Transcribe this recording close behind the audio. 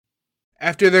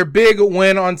After their big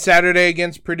win on Saturday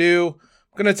against Purdue,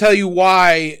 I'm going to tell you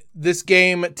why this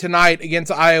game tonight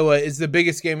against Iowa is the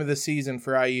biggest game of the season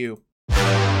for IU.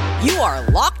 You are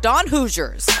Locked On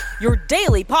Hoosiers, your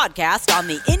daily podcast on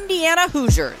the Indiana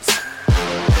Hoosiers.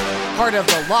 Part of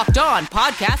the Locked On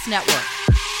Podcast Network,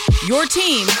 your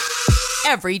team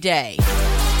every day.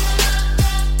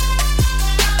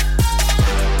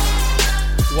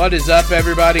 What is up,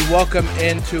 everybody? Welcome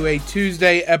into a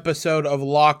Tuesday episode of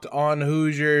Locked On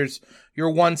Hoosiers, your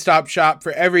one-stop shop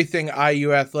for everything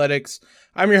IU athletics.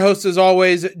 I'm your host, as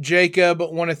always, Jacob.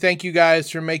 I want to thank you guys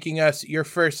for making us your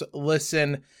first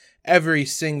listen every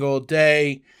single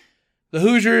day. The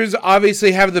Hoosiers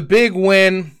obviously have the big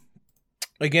win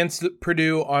against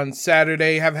Purdue on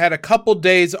Saturday, have had a couple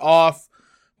days off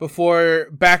before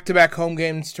back-to-back home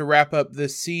games to wrap up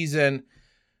this season.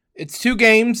 It's two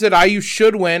games that IU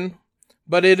should win,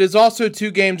 but it is also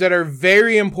two games that are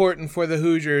very important for the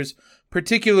Hoosiers,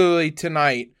 particularly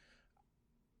tonight.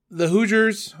 The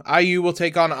Hoosiers, IU will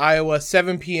take on Iowa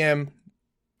 7 p.m.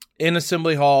 in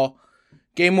Assembly Hall.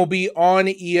 Game will be on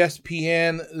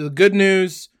ESPN. The good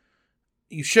news,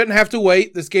 you shouldn't have to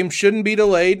wait. This game shouldn't be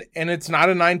delayed, and it's not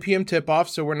a 9 p.m. tip-off,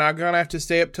 so we're not going to have to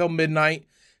stay up till midnight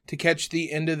to catch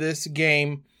the end of this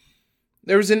game.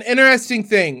 There was an interesting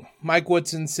thing Mike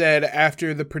Woodson said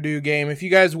after the Purdue game. If you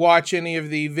guys watch any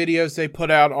of the videos they put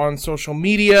out on social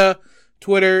media,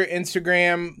 Twitter,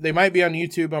 Instagram, they might be on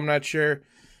YouTube, I'm not sure.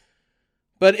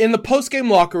 But in the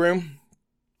post-game locker room,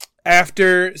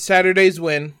 after Saturday's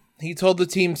win, he told the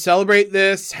team, celebrate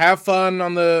this, have fun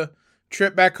on the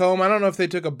trip back home. I don't know if they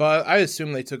took a bus. I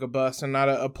assume they took a bus and not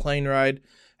a plane ride.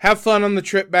 Have fun on the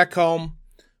trip back home,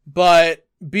 but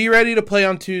be ready to play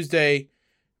on Tuesday,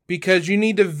 because you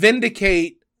need to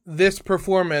vindicate this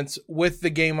performance with the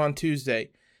game on Tuesday.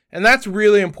 And that's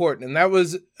really important. And that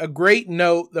was a great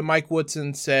note that Mike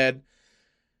Woodson said.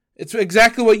 It's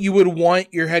exactly what you would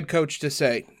want your head coach to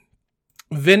say.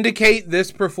 Vindicate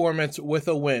this performance with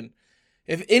a win.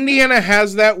 If Indiana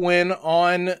has that win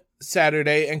on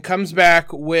Saturday and comes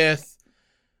back with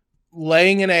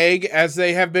laying an egg, as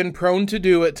they have been prone to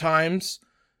do at times,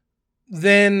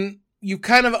 then you've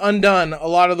kind of undone a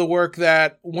lot of the work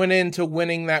that went into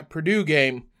winning that Purdue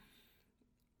game.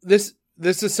 This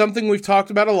is something we've talked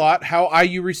about a lot, how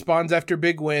IU responds after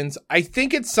big wins. I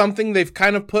think it's something they've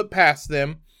kind of put past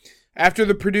them. After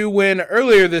the Purdue win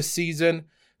earlier this season,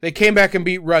 they came back and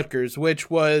beat Rutgers, which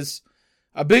was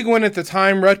a big win at the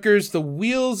time. Rutgers, the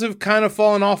wheels have kind of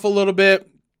fallen off a little bit.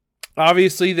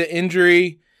 Obviously, the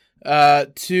injury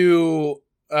to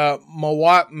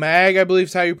Mawot Mag, I believe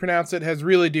is how you pronounce it, has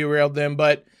really derailed them,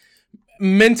 but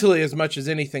mentally as much as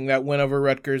anything, that win over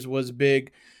Rutgers was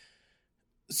big.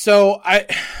 So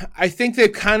I think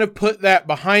they've kind of put that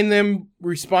behind them,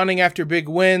 responding after big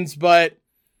wins, but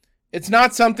it's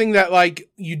not something that, like,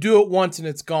 you do it once and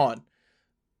it's gone.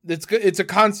 It's a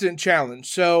constant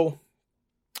challenge. So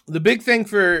the big thing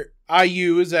for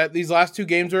IU is that these last two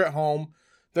games are at home.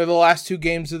 They're the last two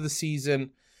games of the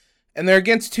season. And they're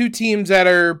against two teams that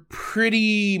are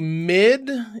pretty mid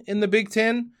in the Big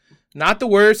Ten. Not the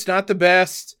worst, not the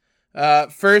best.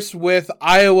 First with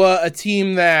Iowa, a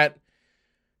team that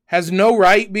has no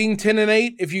right being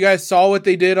 10-8. If you guys saw what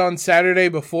they did on Saturday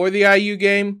before the IU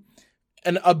game,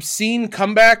 an obscene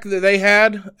comeback that they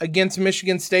had against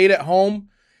Michigan State at home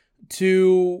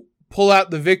to pull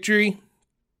out the victory.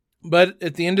 But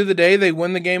at the end of the day, they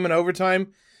win the game in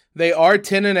overtime. They are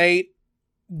 10-8.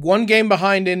 One game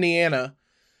behind Indiana,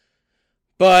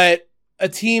 but a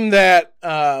team that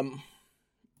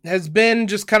has been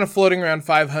just kind of floating around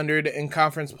 500 in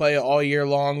conference play all year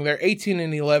long. They're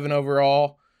 18-11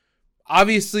 overall.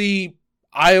 Obviously,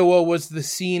 Iowa was the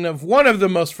scene of one of the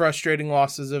most frustrating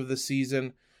losses of the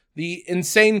season. The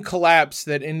insane collapse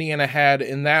that Indiana had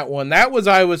in that one. That was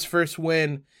Iowa's first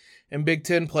win in Big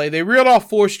Ten play. They reeled off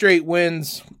 4 straight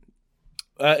wins,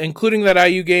 including that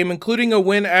IU game, including a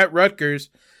win at Rutgers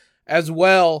as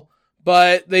well.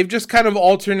 But they've just kind of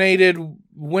alternated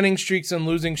winning streaks and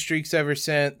losing streaks ever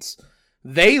since.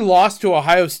 They lost to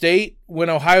Ohio State when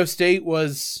Ohio State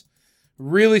was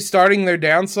really starting their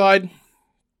downslide.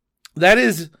 That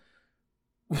is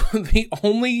one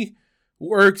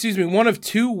of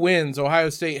 2 wins Ohio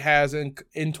State has in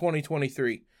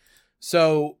 2023.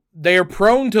 So they are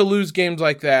prone to lose games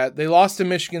like that. They lost to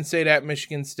Michigan State at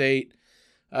Michigan State.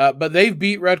 But they've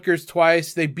beat Rutgers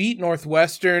twice. They beat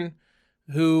Northwestern,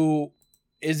 who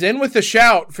is in with a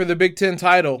shout for the Big Ten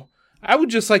title. I would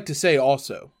just like to say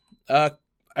also, I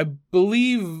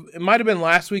believe it might have been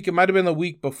last week. It might have been the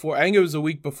week before. I think it was the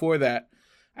week before that.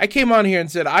 I came on here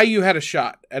and said IU had a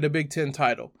shot at a Big Ten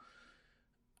title.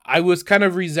 I was kind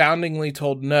of resoundingly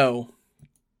told no,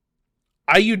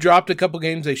 IU dropped a couple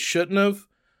games they shouldn't have,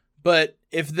 but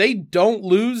if they don't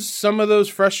lose some of those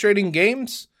frustrating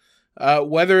games,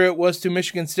 whether it was to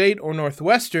Michigan State or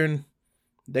Northwestern,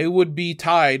 they would be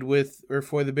tied with or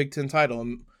for the Big Ten title.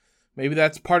 And maybe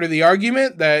that's part of the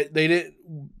argument that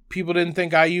people didn't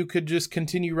think IU could just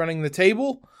continue running the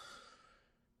table.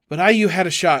 But IU had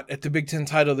a shot at the Big Ten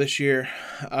title this year.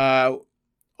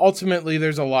 Ultimately,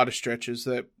 there's a lot of stretches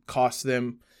that cost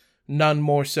them, none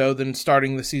more so than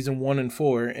starting the season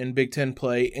 1-4 in Big Ten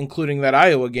play, including that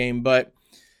Iowa game. But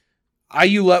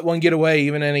IU let one get away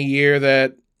even in a year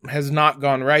that has not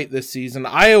gone right this season.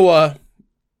 Iowa,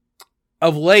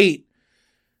 of late,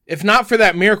 if not for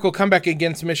that miracle comeback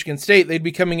against Michigan State, they'd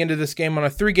be coming into this game on a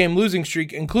 3-game losing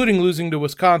streak, including losing to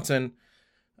Wisconsin.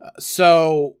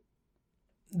 So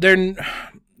they're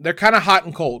kind of hot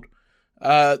and cold.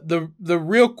 The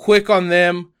real quick on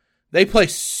them, they play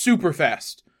super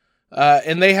fast.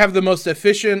 And they have the most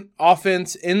efficient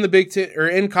offense in the Big Ten or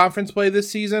in conference play this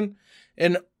season,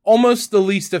 and almost the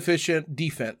least efficient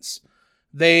defense.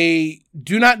 They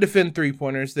do not defend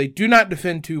 3-pointers. They do not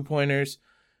defend 2-pointers.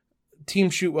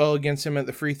 Teams shoot well against him at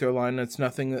the free throw line. That's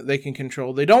nothing that they can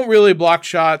control. They don't really block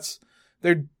shots.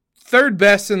 They're third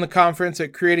best in the conference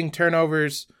at creating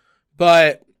turnovers,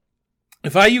 but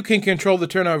if IU can control the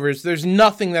turnovers, there's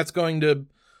nothing that's going to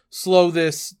slow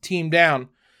this team down.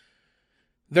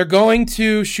 They're going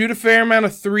to shoot a fair amount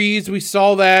of threes. We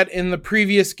saw that in the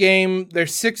previous game. They're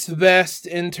 6th best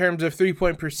in terms of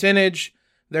 3-point percentage.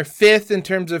 They're 5th in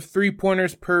terms of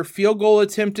 3-pointers per field goal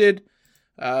attempted.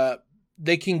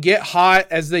 They can get hot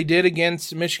as they did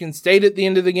against Michigan State at the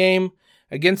end of the game.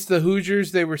 Against the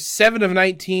Hoosiers, they were 7 of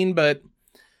 19, but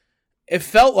it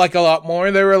felt like a lot more.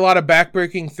 There were a lot of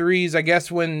backbreaking threes. I guess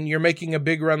when you're making a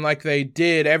big run like they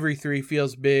did, every three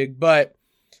feels big. But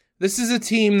this is a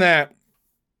team that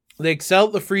they excel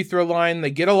at the free throw line.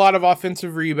 They get a lot of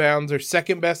offensive rebounds. They're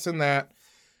second best in that.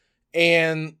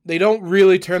 And they don't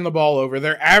really turn the ball over.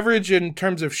 They're average in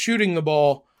terms of shooting the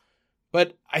ball,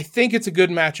 but I think it's a good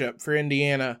matchup for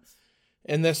Indiana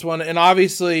in this one. And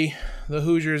obviously, the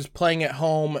Hoosiers playing at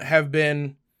home have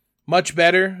been much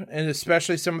better, and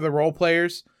especially some of the role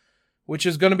players, which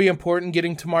is going to be important,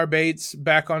 getting Tamar Bates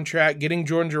back on track, getting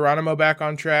Jordan Geronimo back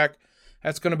on track.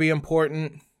 That's going to be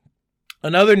important.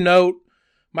 Another note,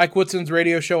 Mike Woodson's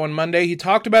radio show on Monday, he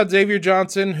talked about Xavier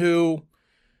Johnson, who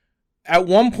at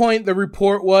one point the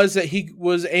report was that he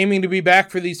was aiming to be back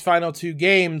for these final 2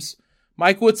 games.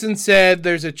 Mike Woodson said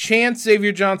there's a chance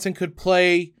Xavier Johnson could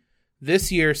play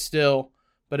this year still,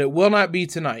 but it will not be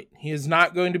tonight. He is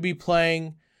not going to be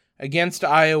playing against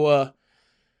Iowa.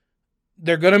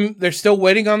 They're still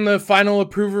waiting on the final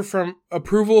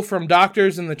approval from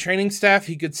doctors and the training staff.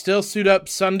 He could still suit up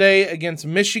Sunday against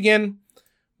Michigan,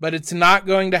 but it's not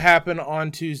going to happen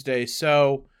on Tuesday.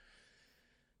 So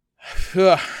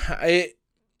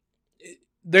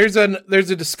there's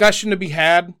a discussion to be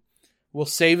had. We'll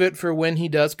save it for when he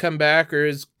does come back or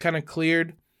is kind of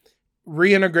cleared.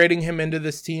 Reintegrating him into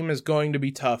this team is going to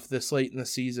be tough this late in the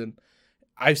season.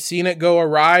 I've seen it go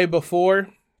awry before,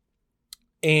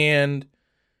 and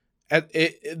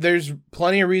there's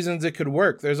plenty of reasons it could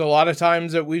work. There's a lot of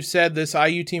times that we've said this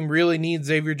IU team really needs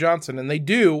Xavier Johnson, and they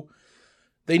do.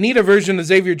 They need a version of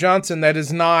Xavier Johnson that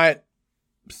is not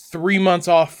 3 months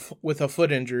off with a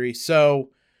foot injury.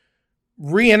 So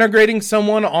reintegrating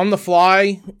someone on the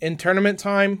fly in tournament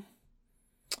time,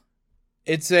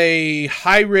 it's a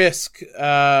high-risk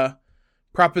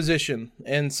proposition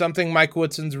and something Mike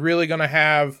Woodson's really going to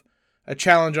have a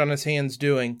challenge on his hands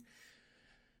doing.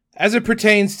 As it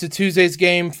pertains to Tuesday's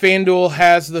game, FanDuel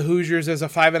has the Hoosiers as a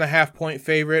 5.5-point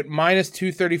favorite, minus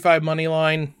 235 money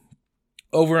line,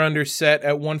 over-under set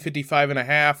at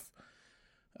 155.5.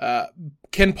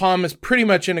 Ken Palm is pretty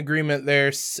much in agreement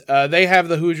there. They have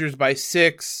the Hoosiers by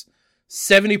 6,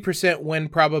 70% win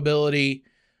probability.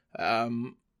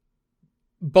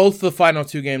 Both the final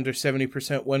 2 games are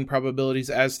 70% win probabilities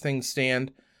as things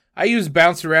stand. IU's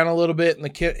bounced around a little bit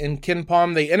in Ken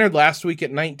Palm. They entered last week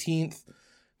at 19th.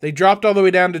 They dropped all the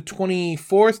way down to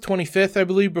 24th, 25th, I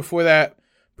believe, before that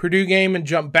Purdue game, and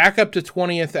jumped back up to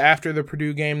 20th after the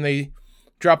Purdue game. They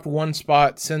dropped 1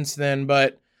 spot since then,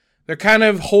 but they're kind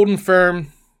of holding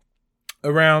firm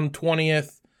around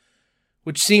 20th,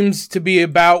 which seems to be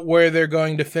about where they're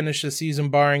going to finish the season,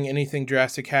 barring anything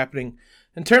drastic happening.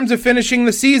 In terms of finishing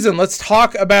the season, let's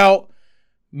talk about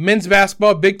men's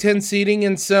basketball, Big Ten seeding,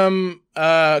 and some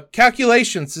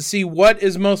calculations to see what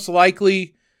is the most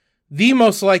likely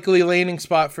landing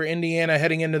spot for Indiana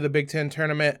heading into the Big Ten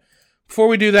tournament. Before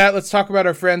we do that, let's talk about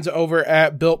our friends over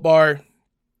at Built Bar.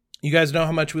 You guys know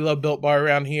how much we love Built Bar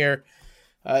around here.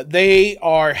 They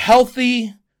are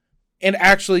healthy and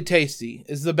actually tasty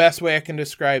is the best way I can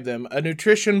describe them. A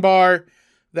nutrition bar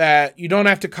that you don't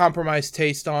have to compromise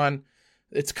taste on.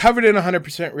 It's covered in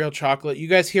 100% real chocolate. You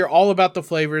guys hear all about the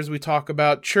flavors. We talk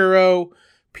about churro,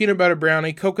 peanut butter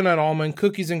brownie, coconut almond,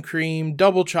 cookies and cream,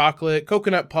 double chocolate,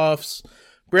 coconut puffs,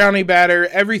 brownie batter,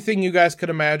 everything you guys could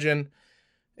imagine.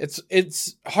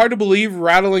 It's hard to believe,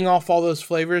 rattling off all those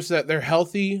flavors, that they're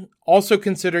healthy, also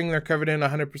considering they're covered in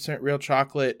 100% real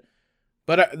chocolate.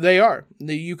 But they are.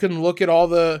 You can look at all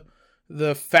the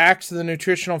facts, the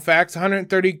nutritional facts.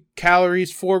 130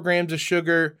 calories, 4 grams of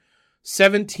sugar,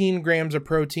 17 grams of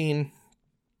protein.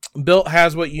 Built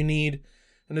has what you need.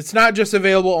 And it's not just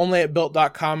available only at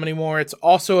Built.com anymore. It's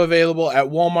also available at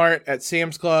Walmart, at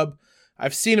Sam's Club.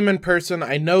 I've seen them in person.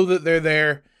 I know that they're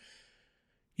there.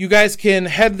 You guys can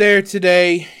head there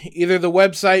today, either the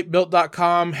website,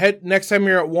 Built.com. Next time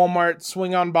you're at Walmart,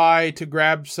 swing on by to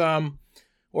grab some.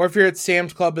 Or if you're at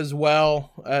Sam's Club as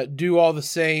well, do all the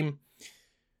same.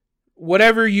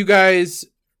 Whatever you guys,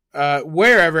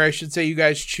 wherever I should say you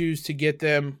guys choose to get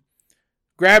them,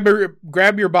 grab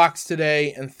your box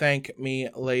today and thank me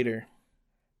later.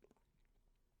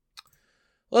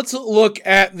 Let's look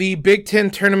at the Big Ten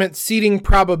tournament seeding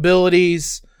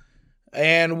probabilities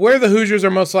and where the Hoosiers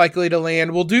are most likely to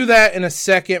land. We'll do that in a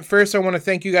second. First, I want to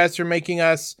thank you guys for making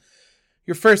us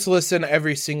your first listen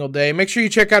every single day. Make sure you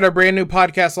check out our brand new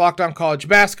podcast, Locked On College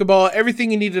Basketball.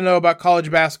 Everything you need to know about college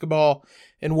basketball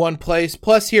in one place.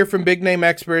 Plus, hear from big name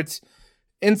experts,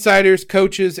 insiders,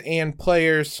 coaches, and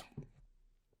players.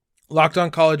 Locked On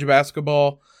College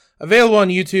Basketball, available on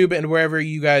YouTube and wherever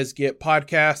you guys get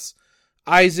podcasts.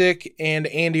 Isaac and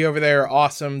Andy over there are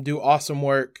awesome, do awesome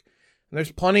work. And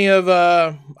there's plenty of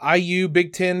IU,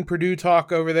 Big Ten, Purdue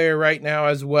talk over there right now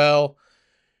as well.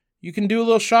 You can do a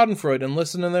little schadenfreude and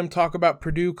listen to them talk about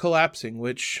Purdue collapsing,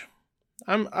 which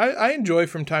I enjoy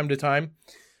from time to time.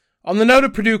 On the note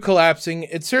of Purdue collapsing,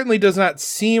 it certainly does not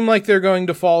seem like they're going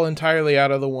to fall entirely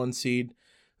out of the 1 seed.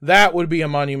 That would be a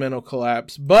monumental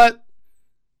collapse, but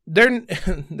they're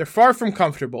far from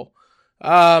comfortable.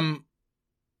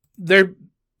 They're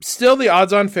still the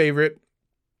odds-on favorite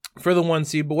for the 1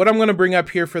 seed, but what I'm going to bring up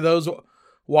here for those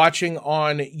watching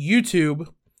on YouTube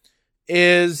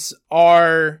is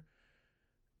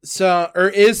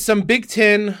some Big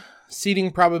Ten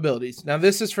seeding probabilities. Now,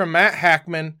 this is from Matt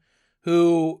Hackman,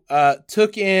 who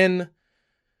took in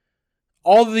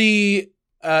all the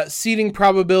seeding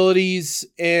probabilities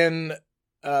and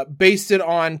based it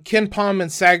on KenPom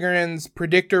and Sagarin's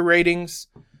predictor ratings.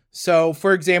 So,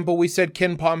 for example, we said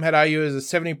KenPom had IU as a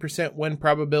 70% win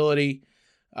probability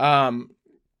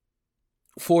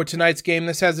for tonight's game.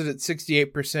 This has it at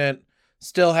 68%.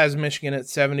 Still has Michigan at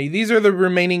 70. These are the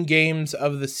remaining games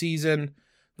of the season.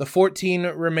 The 14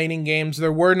 remaining games.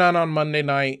 There were none on Monday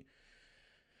night.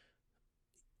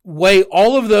 Weigh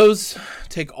all of those,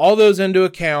 take all those into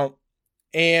account,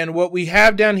 and what we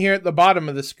have down here at the bottom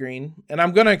of the screen, and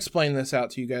I'm going to explain this out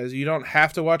to you guys. You don't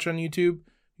have to watch on YouTube.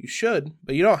 You should,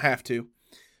 but you don't have to.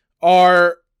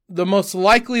 Are the most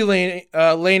likely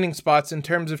landing spots in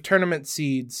terms of tournament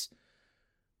seeds.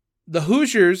 The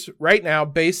Hoosiers, right now,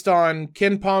 based on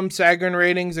KenPom, Sagarin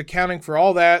ratings, accounting for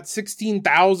all that,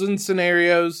 16,000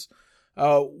 scenarios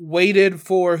weighted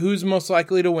for who's most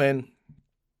likely to win.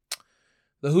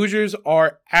 The Hoosiers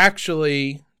are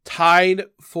actually tied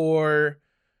for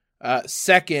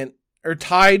second, or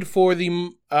tied for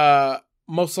the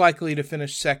most likely to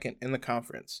finish second in the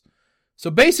conference. So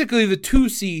basically the 2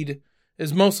 seed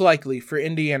is most likely for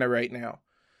Indiana right now.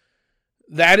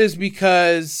 That is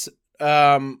because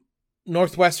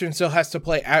Northwestern still has to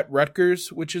play at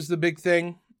Rutgers, which is the big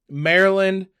thing.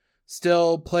 Maryland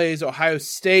still plays Ohio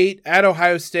State at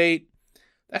Ohio State.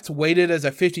 That's weighted as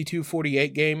a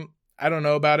 52-48 game. I don't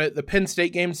know about it. The Penn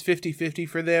State game's 50-50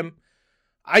 for them.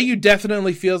 IU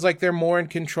definitely feels like they're more in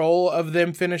control of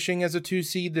them finishing as a 2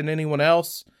 seed than anyone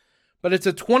else. But it's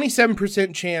a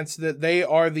 27% chance that they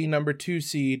are the number 2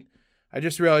 seed. I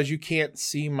just realized you can't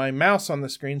see my mouse on the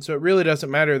screen, so it really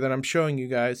doesn't matter that I'm showing you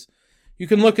guys. You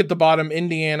can look at the bottom.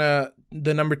 Indiana,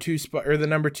 the number 2 spot, or the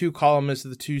number 2 column is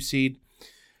the 2 seed.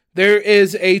 There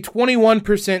is a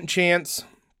 21% chance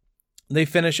they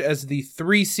finish as the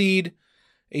 3 seed,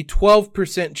 a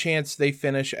 12% chance they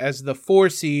finish as the 4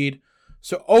 seed.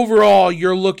 So overall,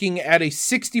 you're looking at a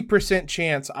 60%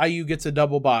 chance IU gets a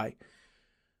double bye,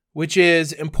 which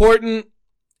is important,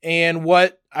 and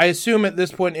what I assume at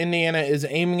this point Indiana is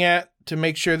aiming at to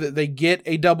make sure that they get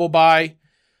a double bye.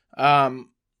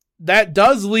 That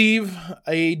does leave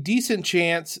a decent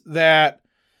chance that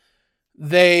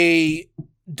they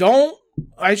don't,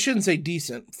 I shouldn't say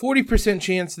decent, 40%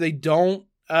 chance they don't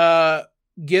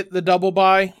get the double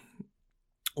bye.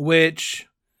 which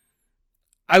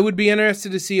I would be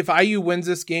interested to see if IU wins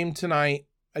this game tonight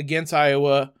against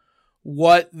Iowa,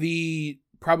 what the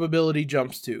probability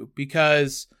jumps to.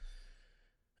 Because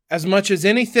as much as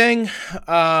anything,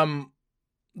 the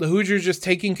Hoosiers just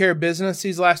taking care of business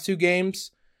these last two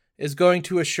games is going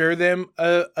to assure them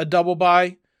a double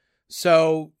bye.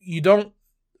 So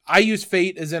IU's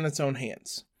fate is in its own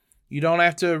hands. You don't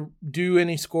have to do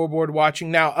any scoreboard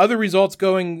watching. Now, other results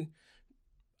going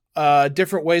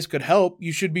different ways could help.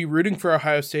 You should be rooting for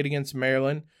Ohio State against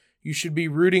Maryland. You should be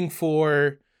rooting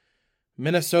for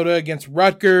Minnesota against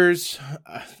Rutgers.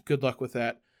 Good luck with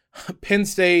that. Penn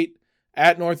State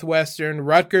at Northwestern.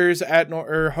 Rutgers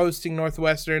hosting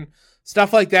Northwestern.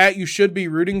 Stuff like that you should be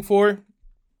rooting for.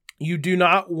 You do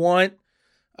not want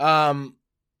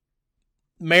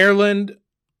Maryland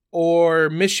or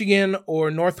Michigan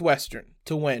or Northwestern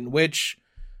to win, which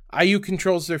IU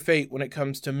controls their fate when it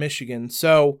comes to Michigan.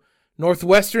 So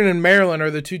Northwestern and Maryland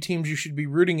are the two teams you should be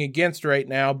rooting against right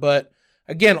now. But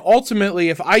again, ultimately,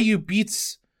 if IU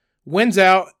wins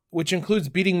out, which includes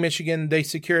beating Michigan, they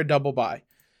secure a double bye.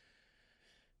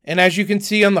 And as you can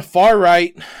see on the far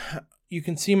right, you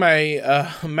can see my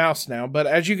mouse now, but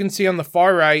as you can see on the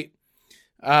far right,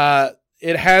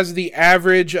 it has the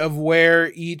average of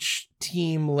where each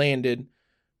team landed.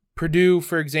 Purdue,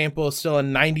 for example, is still a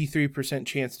 93%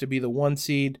 chance to be the 1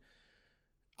 seed.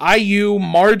 IU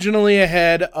marginally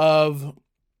ahead of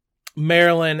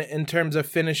Maryland in terms of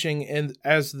finishing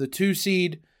as the 2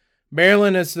 seed.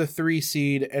 Maryland as the 3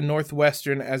 seed and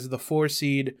Northwestern as the 4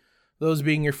 seed. Those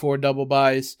being your 4 double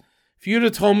byes. If you'd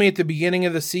have told me at the beginning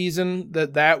of the season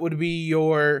that would be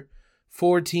your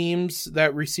 4 teams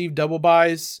that receive double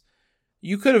byes,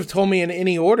 you could have told me in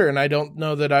any order, and I don't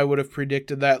know that I would have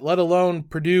predicted that, let alone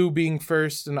Purdue being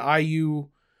first and IU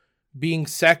being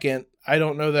second. I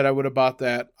don't know that I would have bought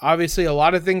that. Obviously, a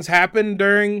lot of things happened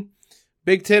during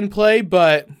Big Ten play,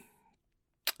 but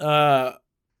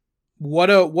what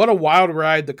a wild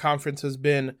ride the conference has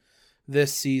been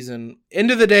this season. End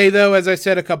of the day, though, as I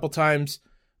said a couple times,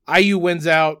 IU wins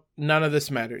out. None of this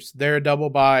matters. They're a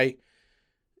double bye.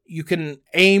 You can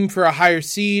aim for a higher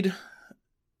seed.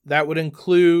 That would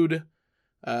include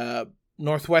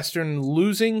Northwestern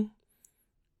losing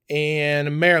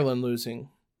and Maryland losing.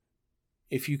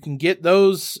 If you can get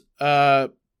those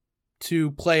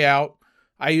to play out,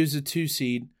 I use a 2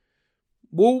 seed.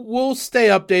 We'll stay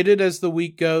updated as the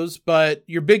week goes, but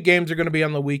your big games are going to be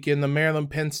on the weekend. The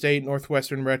Maryland, Penn State,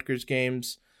 Northwestern, Rutgers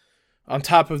games on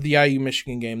top of the IU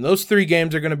Michigan game. Those 3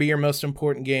 games are going to be your most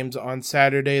important games on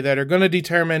Saturday that are going to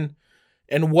determine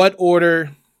in what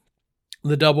order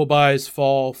the double byes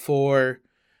fall for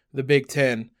the Big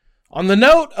Ten. On the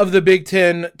note of the Big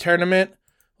Ten tournament,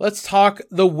 let's talk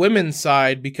the women's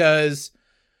side because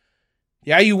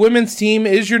the IU women's team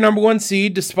is your number 1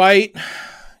 seed despite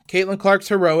Caitlin Clark's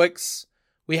heroics.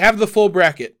 We have the full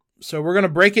bracket, so we're going to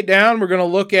break it down. We're going to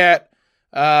look at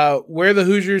where the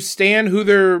Hoosiers stand, who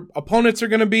their opponents are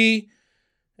going to be,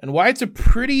 and why it's a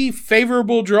pretty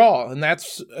favorable draw, and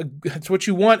that's what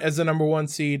you want as the number 1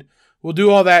 seed. We'll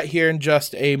do all that here in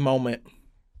just a moment.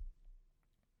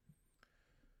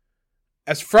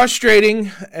 As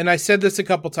frustrating, and I said this a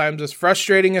couple times, as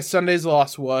frustrating as Sunday's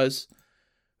loss was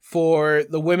for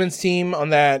the women's team on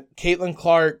that Caitlin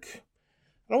Clark,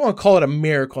 I don't want to call it a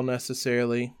miracle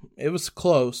necessarily. It was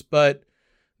close, but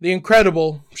the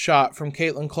incredible shot from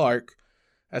Caitlin Clark,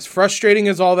 as frustrating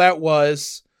as all that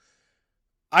was,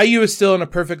 IU is still in a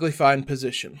perfectly fine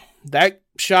position. That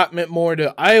shot meant more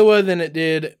to Iowa than it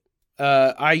did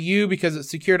IU because it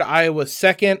secured Iowa's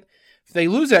second. If they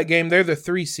lose that game, they're the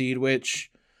 3 seed,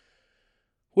 which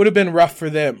would have been rough for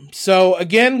them. So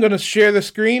again, going to share the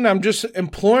screen. I'm just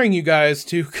imploring you guys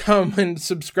to come and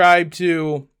subscribe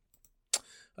to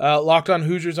Locked On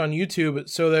Hoosiers on YouTube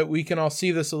so that we can all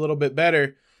see this a little bit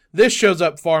better. This shows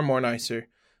up far more nicer.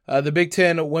 The Big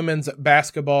Ten Women's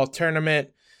Basketball Tournament.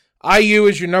 IU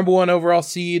is your number 1 overall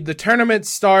seed. The tournament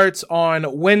starts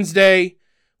on Wednesday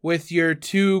with your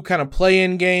 2 kind of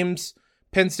play-in games,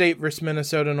 Penn State versus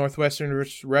Minnesota, Northwestern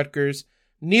versus Rutgers.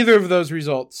 Neither of those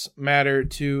results matter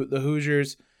to the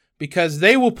Hoosiers because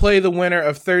they will play the winner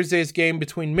of Thursday's game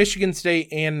between Michigan State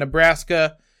and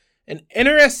Nebraska. An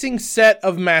interesting set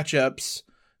of matchups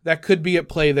that could be at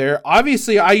play there.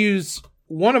 Obviously,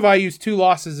 one of IU's 2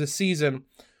 losses this season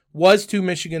was to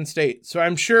Michigan State. So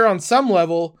I'm sure on some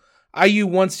level, IU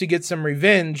wants to get some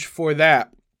revenge for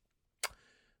that.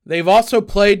 They've also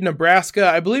played Nebraska.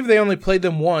 I believe they only played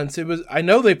them once. I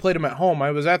know they played them at home.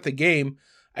 I was at the game.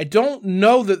 I don't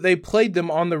know that they played them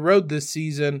on the road this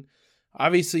season.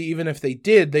 Obviously, even if they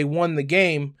did, they won the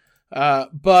game.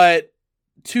 But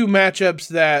 2 matchups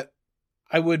that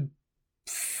I would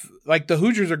like the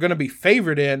Hoosiers are going to be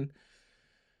favored in.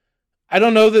 I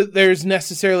don't know that there's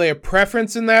necessarily a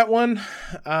preference in that one.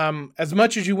 As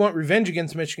much as you want revenge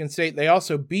against Michigan State, they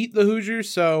also beat the Hoosiers,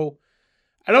 so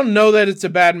I don't know that it's a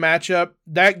bad matchup.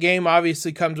 That game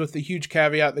obviously comes with the huge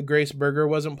caveat that Grace Berger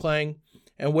wasn't playing,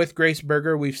 and with Grace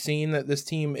Berger, we've seen that this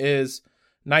team is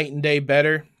night and day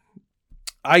better.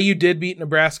 IU did beat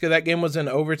Nebraska. That game was in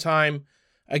overtime.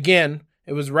 Again,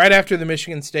 it was right after the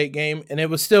Michigan State game, and it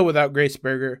was still without Grace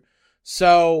Berger.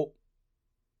 So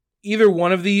either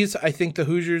one of these, I think the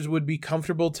Hoosiers would be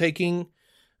comfortable taking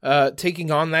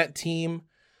on that team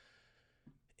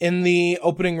in the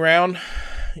opening round.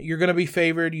 You're going to be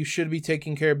favored. You should be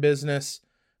taking care of business.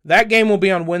 That game will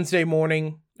be on Thursday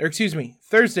morning.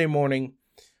 The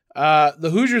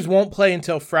Hoosiers won't play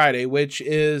until Friday, which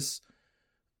is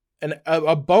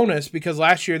a bonus because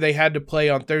last year they had to play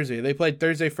on Thursday. They played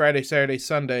Thursday, Friday, Saturday,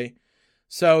 Sunday.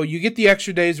 So you get the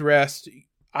extra day's rest.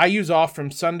 IU's off from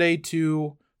Sunday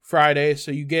to Friday,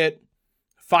 so you get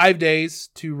 5 days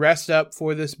to rest up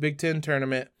for this Big Ten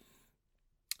tournament.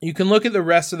 You can look at the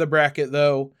rest of the bracket,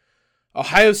 though.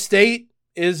 Ohio State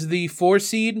is the 4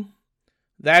 seed.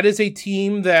 That is a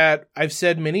team that I've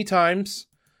said many times,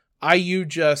 IU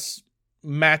just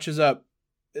matches up.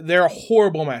 They're a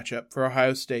horrible matchup for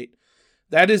Ohio State.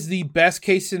 That is the best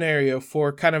case scenario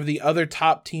for kind of the other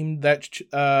top team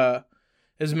that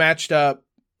is matched up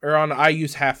or on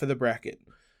IU's half of the bracket.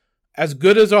 As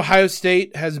good as Ohio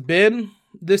State has been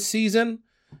this season,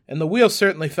 and the wheels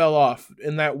certainly fell off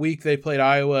in that week they played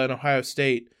Iowa and Ohio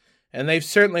State, and they've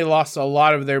certainly lost a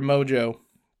lot of their mojo.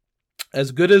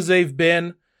 As good as they've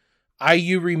been,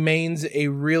 IU remains a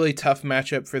really tough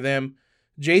matchup for them.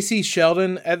 J.C.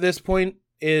 Sheldon at this point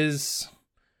is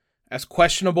as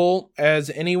questionable as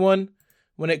anyone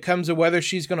when it comes to whether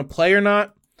she's going to play or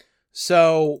not.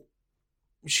 So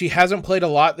she hasn't played a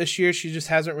lot this year. She just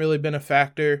hasn't really been a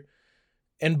factor.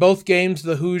 In both games,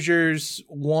 the Hoosiers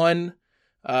won.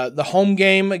 The home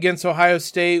game against Ohio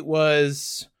State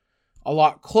was a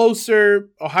lot closer.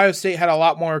 Ohio State had a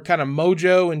lot more kind of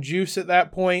mojo and juice at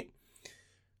that point.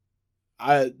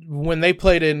 When they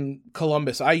played in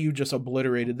Columbus, IU just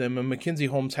obliterated them, and Mackenzie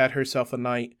Holmes had herself a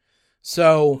night.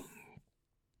 So,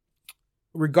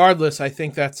 regardless, I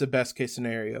think that's the best case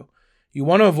scenario. You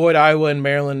want to avoid Iowa and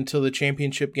Maryland until the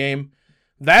championship game.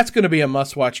 That's going to be a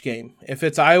must-watch game. If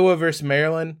it's Iowa versus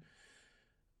Maryland,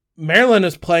 Maryland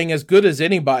is playing as good as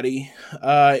anybody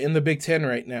in the Big Ten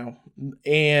right now,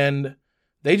 and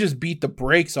they just beat the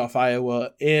brakes off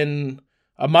Iowa in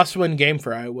a must-win game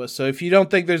for Iowa. So if you don't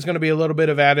think there's going to be a little bit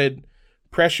of added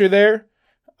pressure there,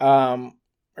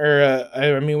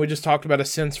 we just talked about a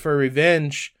sense for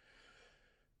revenge.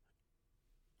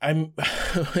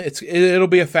 It'll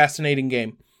be a fascinating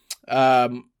game.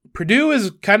 Purdue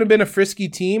has kind of been a frisky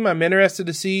team. I'm interested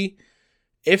to see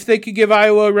if they could give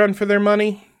Iowa a run for their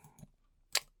money.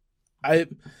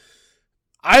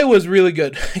 Iowa's really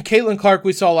good. Caitlin Clark,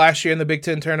 we saw last year in the Big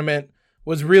Ten tournament,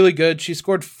 was really good. She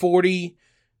scored 40.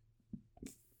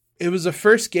 It was the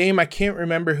first game. I can't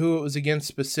remember who it was against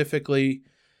specifically.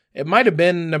 It might have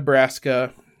been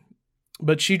Nebraska,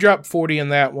 but she dropped 40 in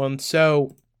that one.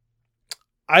 So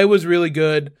Iowa's really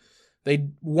good. They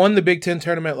won the Big Ten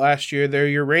tournament last year. They're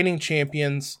your reigning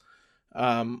champions.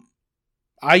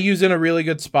 IU's in a really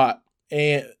good spot.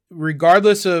 And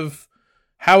regardless of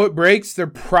how it breaks, they're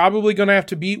probably going to have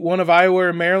to beat one of Iowa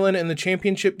or Maryland in the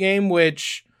championship game,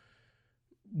 which,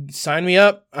 sign me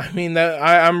up. I mean,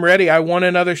 I'm ready. I want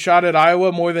another shot at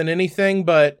Iowa more than anything,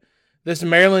 but this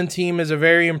Maryland team is a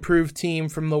very improved team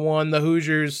from the one the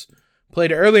Hoosiers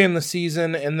played early in the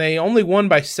season, and they only won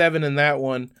by 7 in that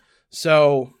one.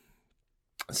 So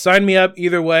sign me up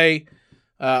either way.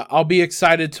 I'll be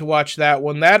excited to watch that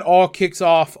one. That all kicks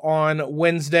off on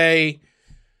Wednesday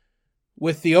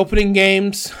with the opening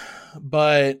games,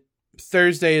 but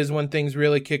Thursday is when things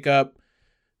really kick up.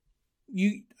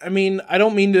 I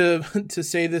don't mean to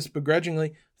say this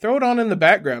begrudgingly. Throw it on in the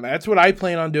background. That's what I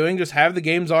plan on doing. Just have the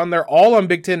games on. They're all on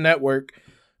Big Ten Network,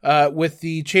 with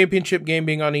the championship game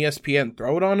being on ESPN.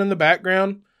 Throw it on in the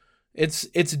background. It's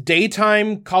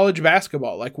daytime college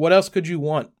basketball. Like, what else could you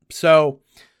want? So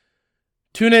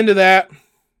tune into that.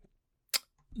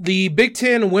 The Big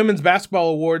Ten Women's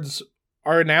Basketball Awards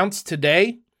are announced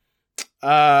today.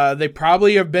 They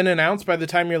probably have been announced by the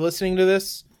time you're listening to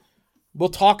this. We'll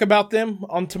talk about them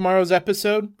on tomorrow's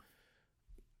episode.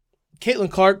 Caitlin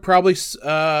Clark probably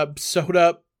sewed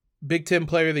up Big Ten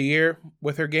Player of the Year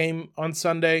with her game on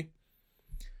Sunday.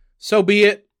 So be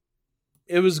it.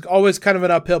 It was always kind of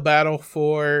an uphill battle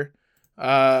for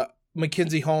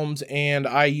Mackenzie Holmes and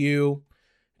IU.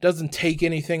 doesn't take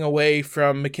anything away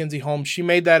from Mackenzie Holmes. She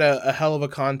made that a hell of a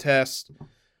contest.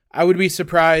 I would be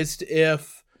surprised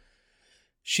if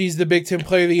she's the Big Ten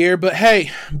Player of the Year, but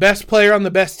hey, best player on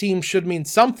the best team should mean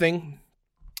something.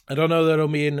 I don't know that it'll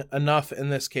mean enough in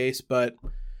this case, but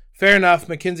fair enough.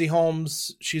 Mackenzie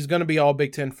Holmes, she's going to be all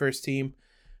Big Ten first team.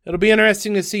 It'll be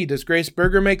interesting to see. Does Grace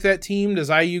Berger make that team? Does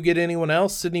IU get anyone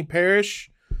else? Sydney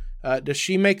Parrish? Does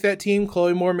she make that team?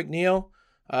 Chloe Moore McNeil?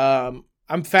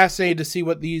 I'm fascinated to see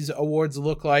what these awards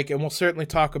look like, and we'll certainly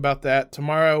talk about that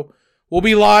tomorrow. We'll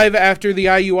be live after the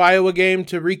IU-Iowa game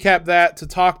to recap that, to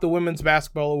talk the Women's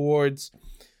Basketball Awards.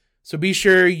 So be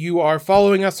sure you are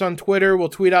following us on Twitter. We'll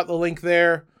tweet out the link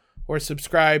there, or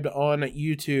subscribed on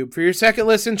YouTube. For your second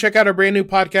listen, check out our brand new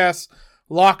podcast,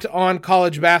 Locked On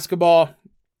College Basketball.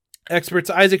 Experts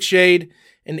Isaac Shade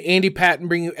and Andy Patton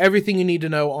bring you everything you need to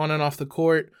know on and off the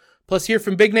court. Plus, hear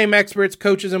from big-name experts,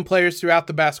 coaches, and players throughout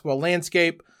the basketball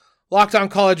landscape. Locked On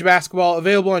College Basketball,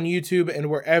 available on YouTube and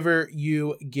wherever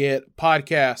you get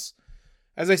podcasts.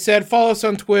 As I said, follow us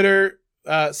on Twitter,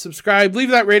 subscribe, leave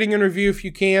that rating and review if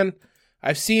you can.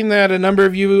 I've seen that a number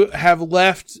of you have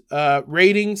left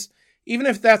ratings. Even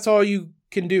if that's all you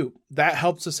can do, that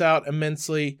helps us out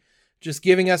immensely. Just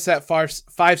giving us that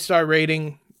 5-star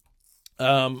rating.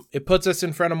 It puts us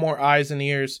in front of more eyes and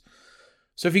ears.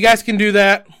 So if you guys can do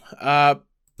that,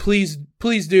 please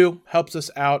do. Helps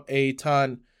us out a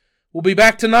ton. We'll be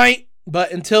back tonight,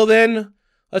 but until then,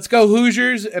 let's go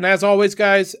Hoosiers. And as always,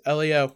 guys, LEO.